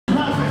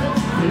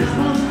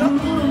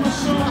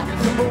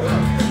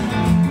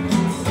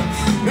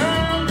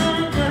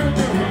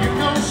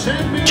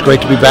It's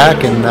great to be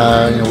back, and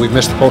you know, we've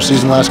missed the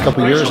postseason the last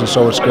couple of years, and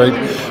so it's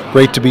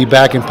great to be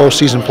back in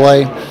postseason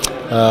play.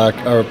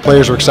 Our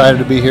players were excited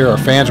to be here. Our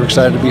fans were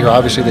excited to be here.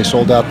 Obviously, they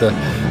sold out the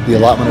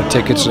allotment of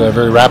tickets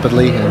very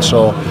rapidly, and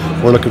so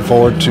we're looking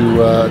forward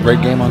to a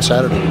great game on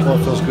Saturday. Well,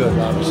 it feels good.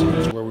 Obviously,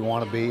 it's where we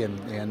want to be, and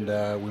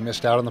we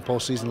missed out on the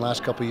postseason the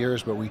last couple of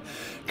years, but we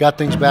got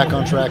things back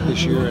on track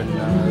this year, and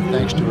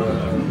thanks to a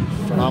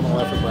phenomenal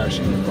effort by our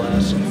senior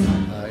class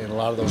in a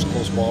lot of those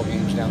close ball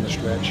games down the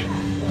stretch, we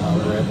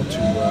were able to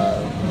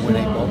win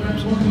 8 ball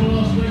games.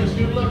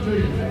 Good luck to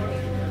you.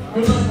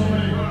 Good luck, my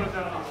man.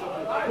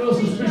 No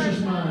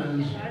suspicious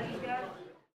minds.